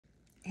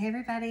Hey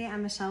everybody,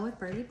 I'm Michelle with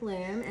Birdie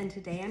Bloom, and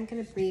today I'm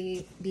going to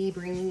be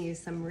bringing you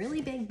some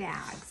really big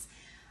bags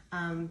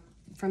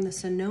from the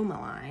Sonoma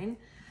line.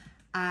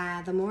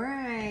 The more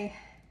I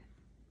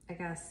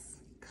guess,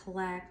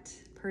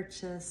 collect,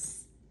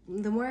 purchase,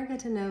 the more I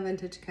get to know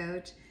Vintage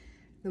Coach,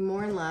 the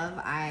more in love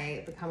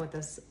I become with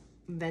this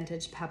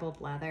vintage pebbled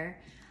leather.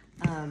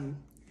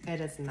 It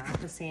is not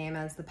the same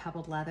as the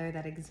pebbled leather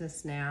that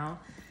exists now,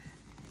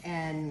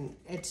 and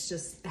it's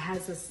just, it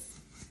has this,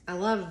 I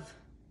love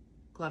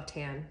glove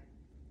tan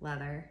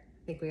leather.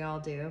 I think we all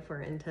do if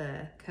we're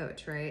into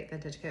Coach, right?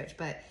 Vintage Coach.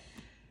 But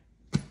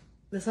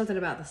there's something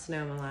about the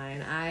Sonoma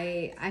line.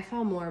 I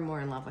fall more and more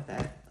in love with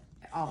it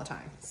all the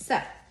time. So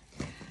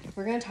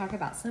we're going to talk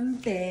about some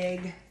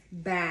big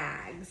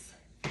bags.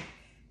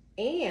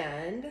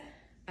 And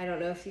I don't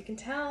know if you can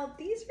tell,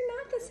 these are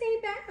not the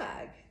same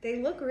bag.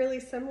 They look really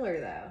similar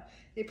though.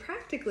 They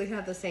practically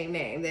have the same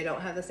name. They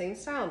don't have the same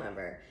style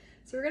number.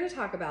 So we're going to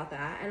talk about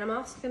that, and I'm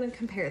also going to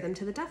compare them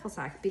to the Duffle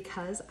Sac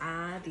because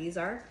these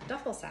are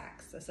Duffle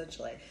Sacs,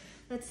 essentially.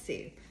 Let's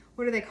see,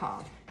 what are they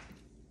called?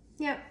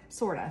 Yep,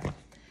 sorta.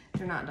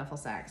 They're not Duffle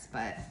Sacs,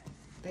 but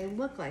they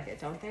look like it,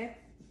 don't they?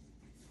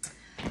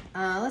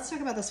 Let's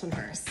talk about this one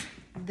first.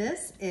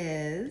 This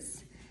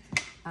is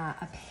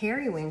a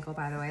Periwinkle,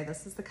 by the way.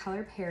 This is the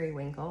color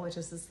Periwinkle, which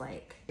is this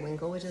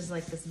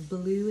this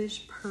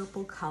bluish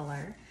purple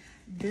color.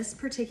 This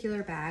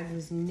particular bag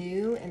was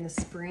new in the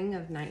spring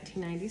of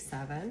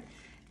 1997,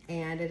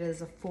 and it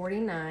is a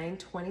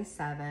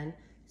 4927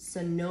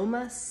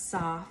 Sonoma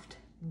Soft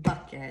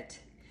Bucket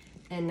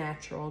in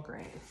natural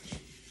grain.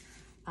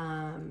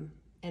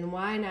 And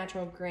why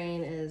natural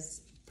grain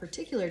is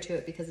particular to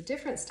it, because a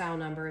different style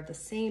number of the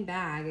same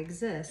bag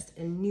exists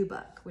in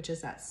nubuck, which is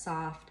that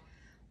soft,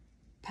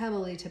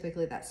 pebbly,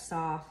 typically that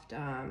soft,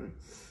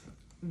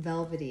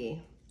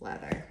 velvety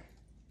leather.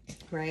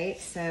 Right,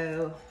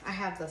 so I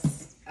have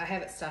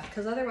it stuffed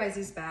because otherwise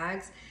these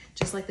bags,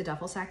 just like the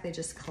Duffle Sac, they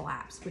just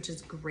collapse, which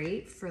is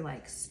great for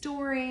like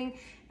storing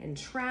and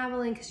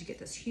traveling because you get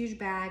this huge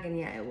bag, and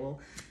yeah, it will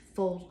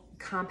fold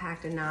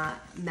compact and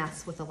not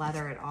mess with the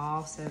leather at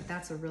all. So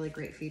that's a really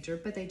great feature,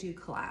 but they do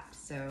collapse.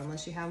 So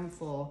unless you have them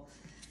full,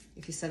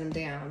 if you set them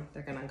down,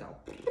 they're gonna go.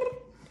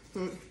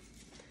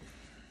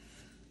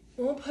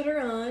 We'll put her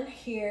on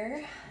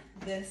here.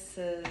 This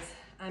is,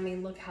 I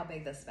mean, look how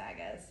big this bag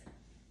is.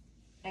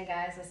 And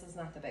guys, this is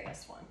not the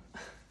biggest one.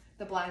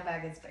 The black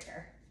bag is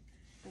bigger.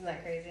 Isn't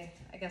that crazy?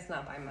 I guess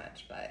not by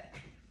much, but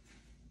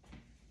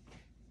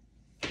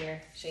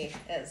here she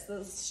is.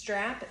 The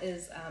strap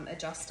is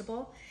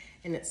adjustable,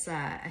 and it's,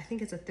 I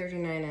think it's a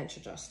 39-inch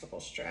adjustable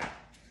strap.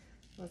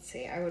 Let's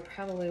see, I would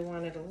probably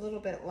want it a little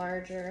bit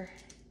larger.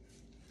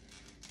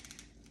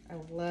 I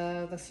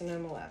love the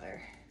Sonoma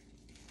leather.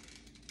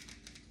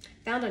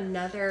 Found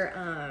another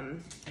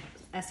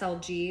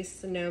SLG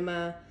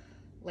Sonoma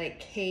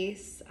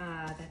case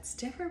that's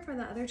different from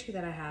the other two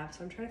that I have,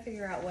 so I'm trying to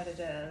figure out what it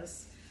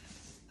is.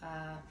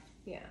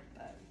 Yeah,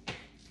 but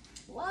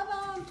love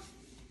them.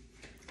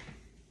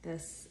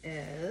 This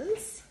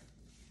is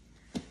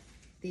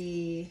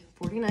the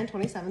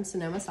 4927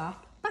 Sonoma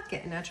Soft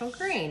Bucket natural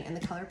grain in the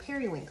color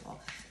Periwinkle.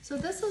 So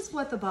this is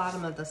what the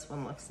bottom of this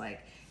one looks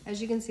like. As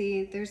you can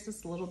see, there's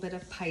this little bit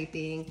of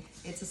piping.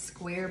 It's a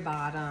square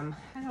bottom.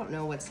 I don't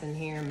know what's in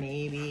here.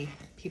 Maybe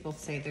people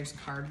say there's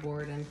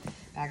cardboard in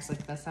bags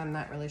like this. I'm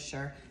not really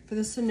sure. For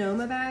the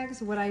Sonoma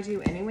bags, what I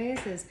do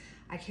anyways is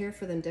I care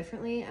for them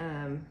differently.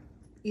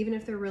 Even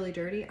if they're really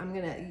dirty,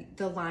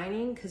 the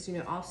lining, because you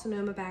know all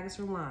Sonoma bags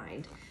are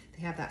lined.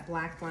 They have that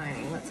black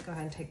lining. Let's go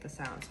ahead and take this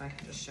out so I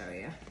can just show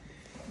you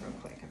real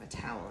quick. I have a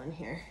towel in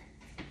here.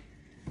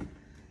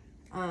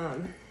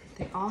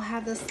 They all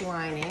have this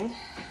lining,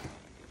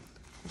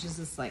 which is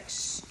this like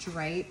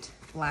striped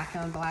black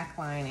on black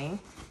lining.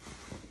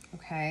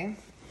 Okay,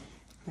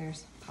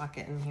 there's a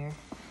pocket in here.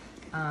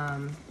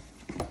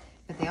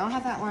 But they all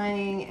have that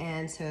lining,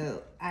 and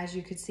so as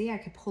you could see, I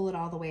could pull it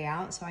all the way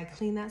out. So I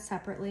clean that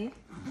separately,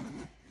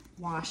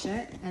 wash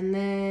it, and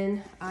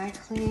then I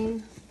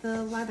clean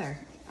the leather.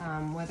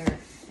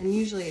 And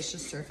usually it's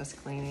just surface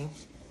cleaning.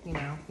 You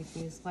know, you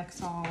can use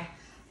Lexol,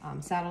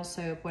 saddle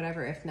soap,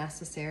 whatever if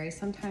necessary.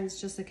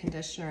 Sometimes just a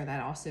conditioner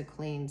that also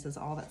cleans is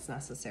all that's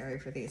necessary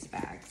for these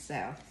bags.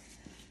 So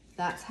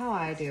that's how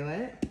I do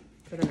it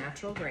for the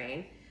natural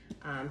grain.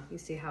 You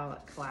see how it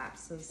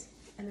collapses,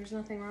 and there's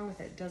nothing wrong with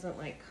it. It doesn't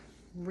like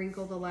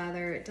wrinkle the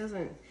leather. It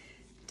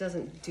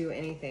doesn't do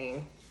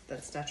anything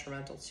that's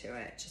detrimental to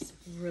it. Just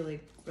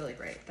really, really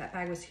great. That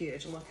bag was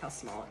huge, and look how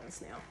small it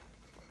is now.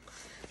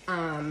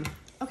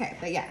 Okay,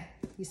 but yeah,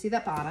 you see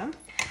that bottom.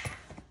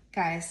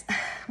 Guys,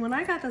 when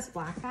I got this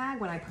black bag,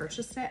 when I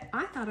purchased it,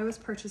 I thought I was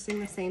purchasing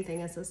the same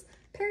thing as this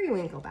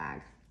Periwinkle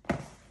bag.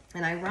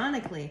 And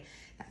ironically,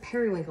 that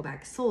Periwinkle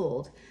bag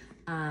sold.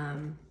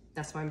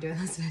 That's why I'm doing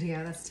this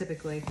video. That's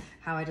typically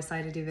how I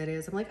decide to do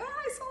videos. I'm like, oh,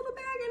 I sold a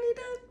bag.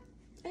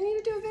 I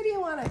need to do a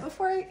video on it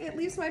before it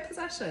leaves my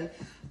possession.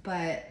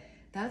 But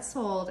That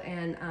sold,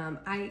 and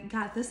I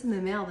got this in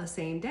the mail the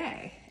same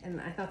day,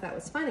 and I thought that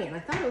was funny, and I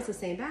thought it was the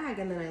same bag,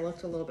 and then I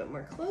looked a little bit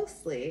more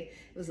closely.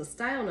 It was a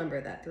style number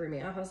that threw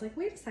me off. I was like,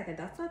 wait a second,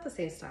 that's not the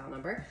same style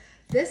number.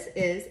 This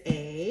is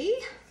a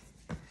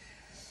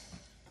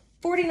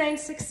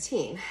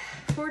 4916.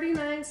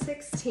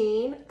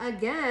 4916,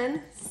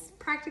 again,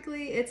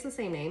 practically it's the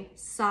same name,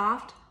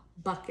 Soft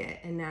Bucket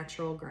in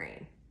natural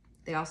grain.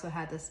 They also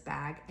had this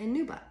bag in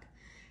Nubuck,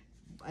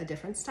 a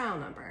different style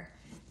number.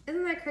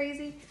 Isn't that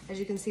crazy? As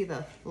you can see,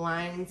 the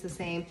lining's the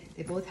same.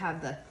 They both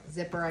have the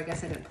zipper. I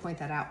guess I didn't point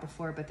that out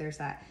before, but there's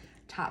that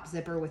top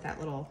zipper with that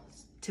little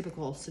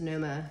typical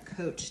Sonoma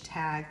Coach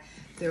tag.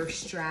 Their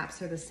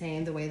straps are the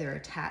same, the way they're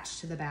attached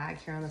to the bag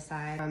here on the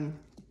side.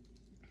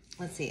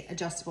 Let's see,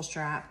 adjustable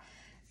strap.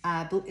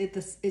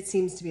 It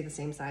seems to be the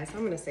same size.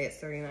 I'm gonna say it's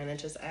 39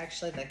 inches.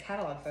 Actually, the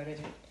catalog photo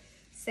didn't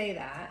say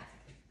that.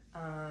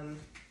 And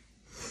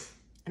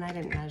I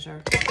didn't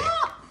measure.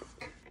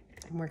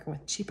 I'm working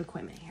with cheap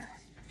equipment here.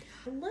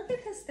 Look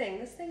at this thing.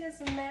 This thing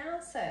is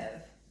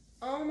massive.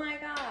 Oh my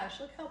gosh,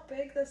 look how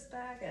big this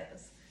bag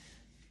is.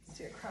 Let's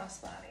do a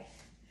crossbody.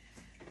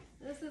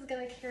 This is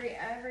gonna carry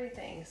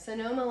everything.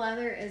 Sonoma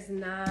leather is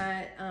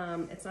not,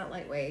 it's not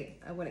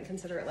lightweight. I wouldn't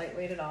consider it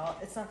lightweight at all.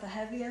 It's not the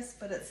heaviest,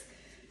 but it's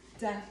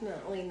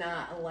definitely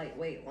not a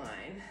lightweight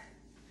line.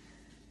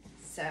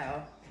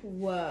 So,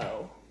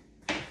 whoa.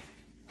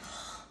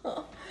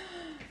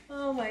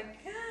 Oh my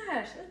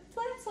gosh,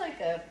 that's like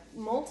a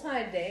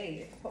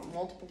multi-day, put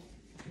multiple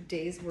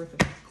days worth of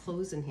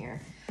clothes in here.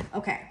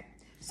 Okay,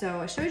 so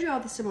I showed you all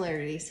the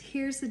similarities.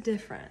 Here's the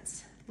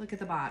difference. Look at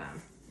the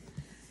bottom.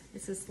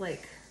 It's this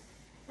like,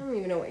 I don't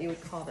even know what you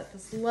would call it,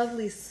 this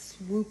lovely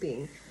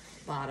swooping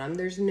bottom.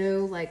 There's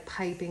no like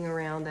piping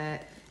around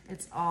it.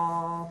 It's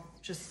all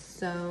just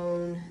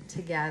sewn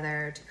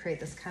together to create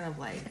this kind of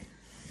like,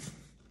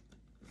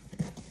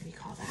 what do you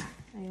call that?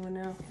 Anyone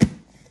know?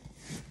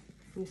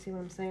 You see what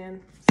I'm saying?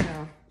 So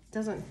it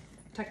doesn't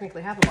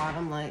technically have a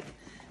bottom like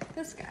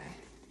this guy.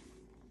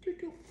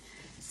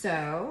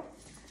 So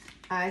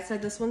I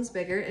said this one's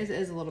bigger. It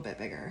is a little bit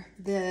bigger.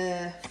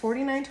 The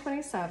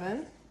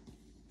 4927,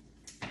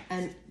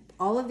 and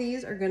all of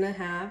these are gonna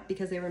have,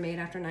 because they were made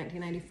after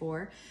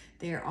 1994,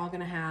 they are all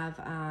gonna have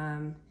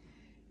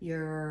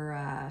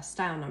your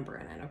style number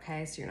in it,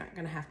 okay? So you're not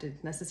gonna have to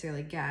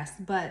necessarily guess,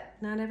 but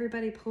not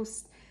everybody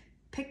posts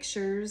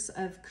pictures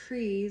of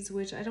creeds,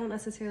 which I don't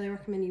necessarily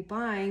recommend you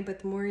buying, but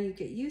the more you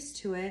get used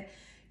to it,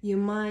 you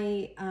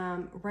might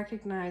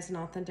recognize an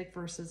authentic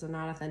versus a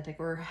not authentic,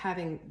 or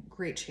having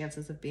great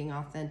chances of being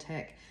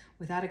authentic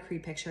without a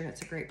creed picture, and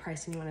it's a great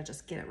price and you wanna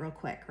just get it real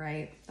quick,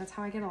 right? That's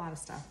how I get a lot of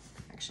stuff,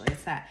 actually.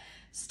 It's that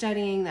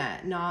studying,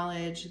 that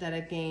knowledge that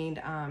I've gained,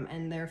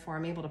 and therefore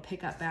I'm able to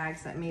pick up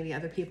bags that maybe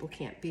other people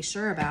can't be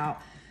sure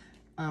about,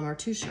 or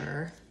too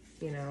sure,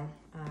 you know,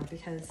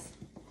 because,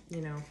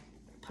 you know,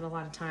 put a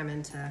lot of time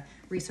into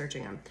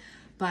researching them.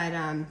 But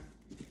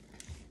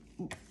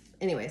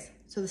anyways,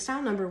 so the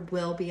style number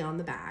will be on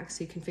the bag,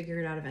 so you can figure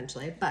it out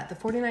eventually. But the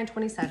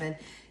 4927,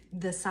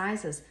 the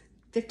size is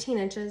 15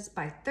 inches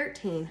by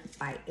 13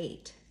 by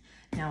 8.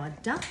 Now a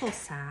duffel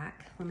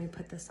sack, let me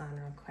put this on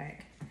real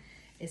quick,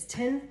 is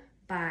 10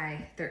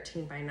 by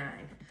 13 by 9.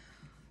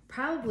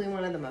 Probably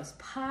one of the most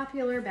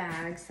popular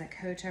bags that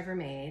Coach ever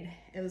made.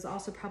 It was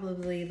also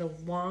probably the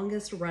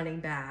longest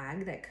running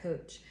bag that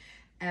Coach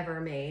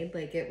ever made.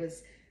 Like, it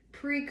was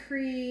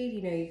pre-creed,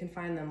 you know, you can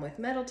find them with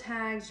metal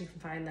tags, you can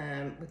find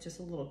them with just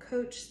a little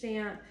Coach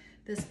stamp.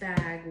 This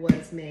bag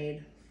was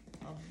made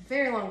a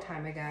very long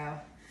time ago,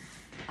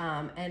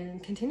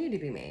 and continued to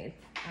be made.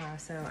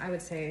 So I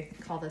would say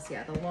call this,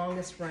 yeah, the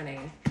longest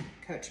running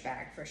Coach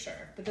bag for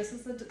sure. But this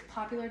is the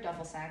popular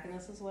duffel sack, and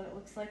this is what it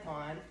looks like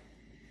on.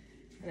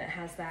 And it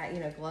has that, you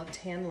know, glove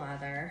tan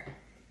leather.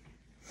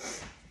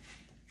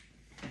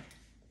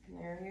 And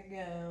there you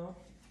go.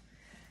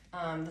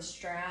 The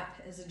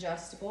strap is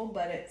adjustable,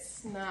 but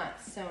it's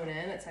not sewn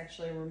in. It's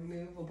actually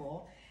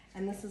removable.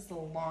 And this is the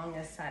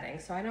longest setting.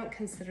 So I don't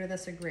consider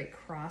this a great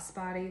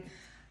crossbody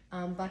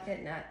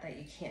bucket. Not that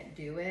you can't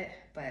do it,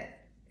 but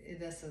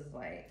this is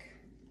like,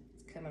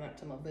 it's coming up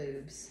to my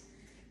boobs,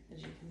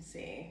 as you can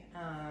see.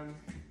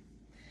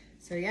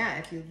 So yeah,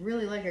 if you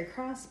really like a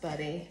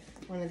crossbody,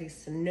 one of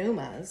these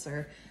Sonomas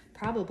are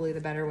probably the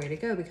better way to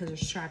go, because their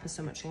strap is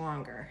so much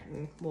longer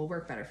and will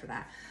work better for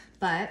that.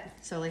 But,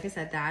 so like I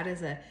said, that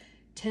is a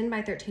 10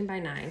 by 13 by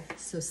 9,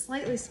 so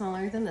slightly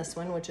smaller than this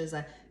one, which is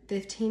a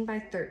 15 by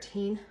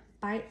 13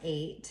 by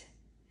 8.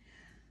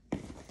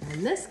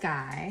 And this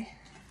guy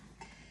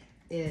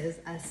is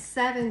a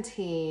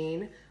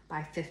 17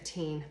 by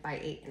 15 by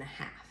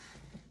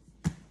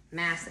 8.5.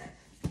 Massive.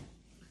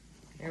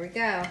 There we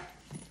go.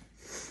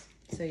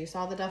 So you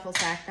saw the duffel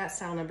sack. That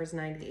style number is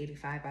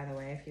 9085, by the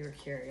way, if you were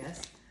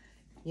curious.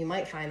 You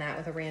might find that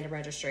with a random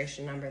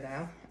registration number,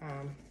 though,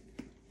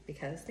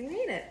 because they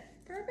made it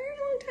for a very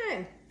long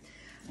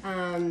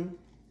time.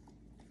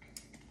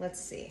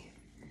 Let's see.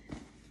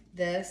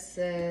 This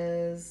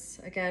is,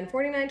 again,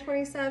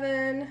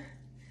 4927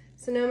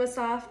 Sonoma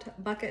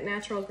Soft Bucket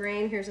Natural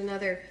Grain. Here's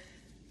another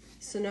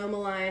Sonoma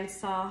line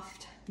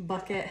soft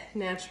bucket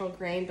natural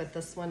grain, but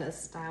this one is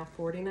style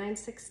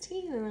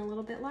 4916 and a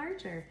little bit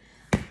larger.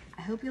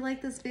 I hope you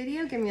like this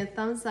video. Give me a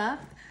thumbs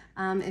up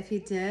if you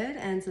did,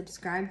 and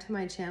subscribe to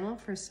my channel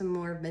for some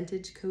more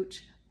Vintage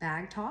Coach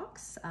bag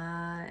talks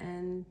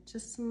and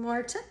just some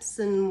more tips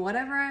and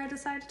whatever I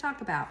decide to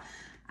talk about.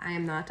 I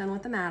am not done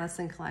with the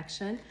Madison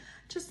collection.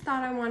 Just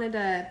thought I wanted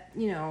to,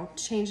 you know,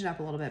 change it up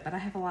a little bit, but I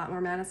have a lot more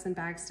Madison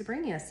bags to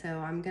bring you, so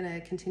I'm gonna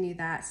continue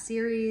that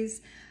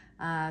series.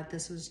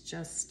 This was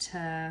just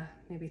to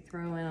maybe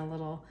throw in a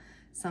little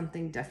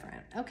something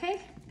different.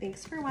 Okay,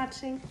 thanks for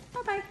watching.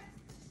 Bye-bye.